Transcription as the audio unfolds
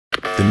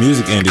The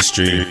music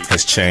industry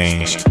has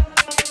changed.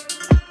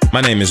 My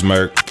name is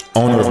Merk,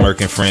 owner of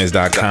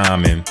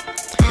MerkandFriends.com, and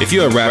if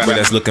you're a rapper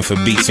that's looking for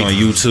beats on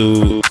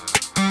YouTube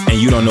and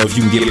you don't know if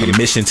you can get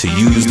permission to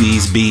use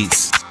these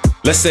beats,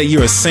 let's say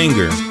you're a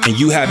singer and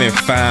you haven't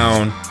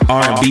found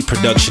R&B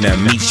production that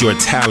meets your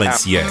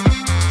talents yet.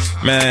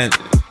 Man,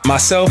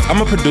 myself,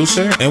 I'm a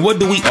producer, and what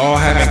do we all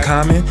have in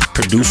common?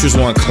 Producers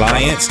want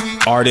clients,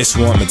 artists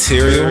want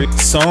material.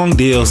 Song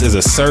Deals is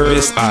a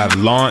service I've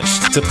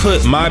launched to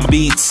put my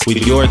beats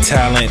with your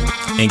talent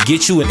and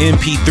get you an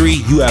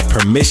MP3 you have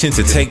permission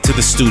to take to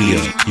the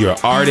studio. You're an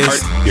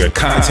artist, you're a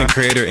content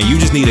creator, and you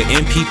just need an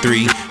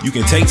MP3 you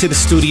can take to the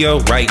studio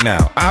right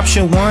now.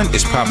 Option 1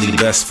 is probably the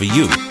best for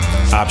you.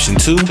 Option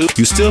 2,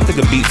 you still pick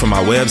a beat from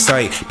my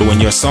website, but when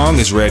your song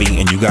is ready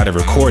and you gotta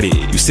record it,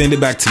 you send it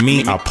back to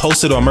me, I'll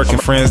post it on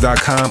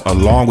MerkandFriends.com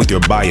along with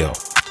your bio.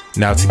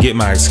 Now, to get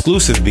my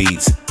exclusive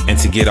beats and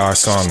to get our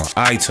song on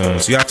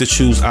iTunes, you have to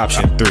choose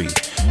option 3.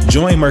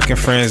 Join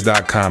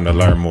MerkandFriends.com to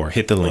learn more.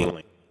 Hit the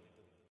link.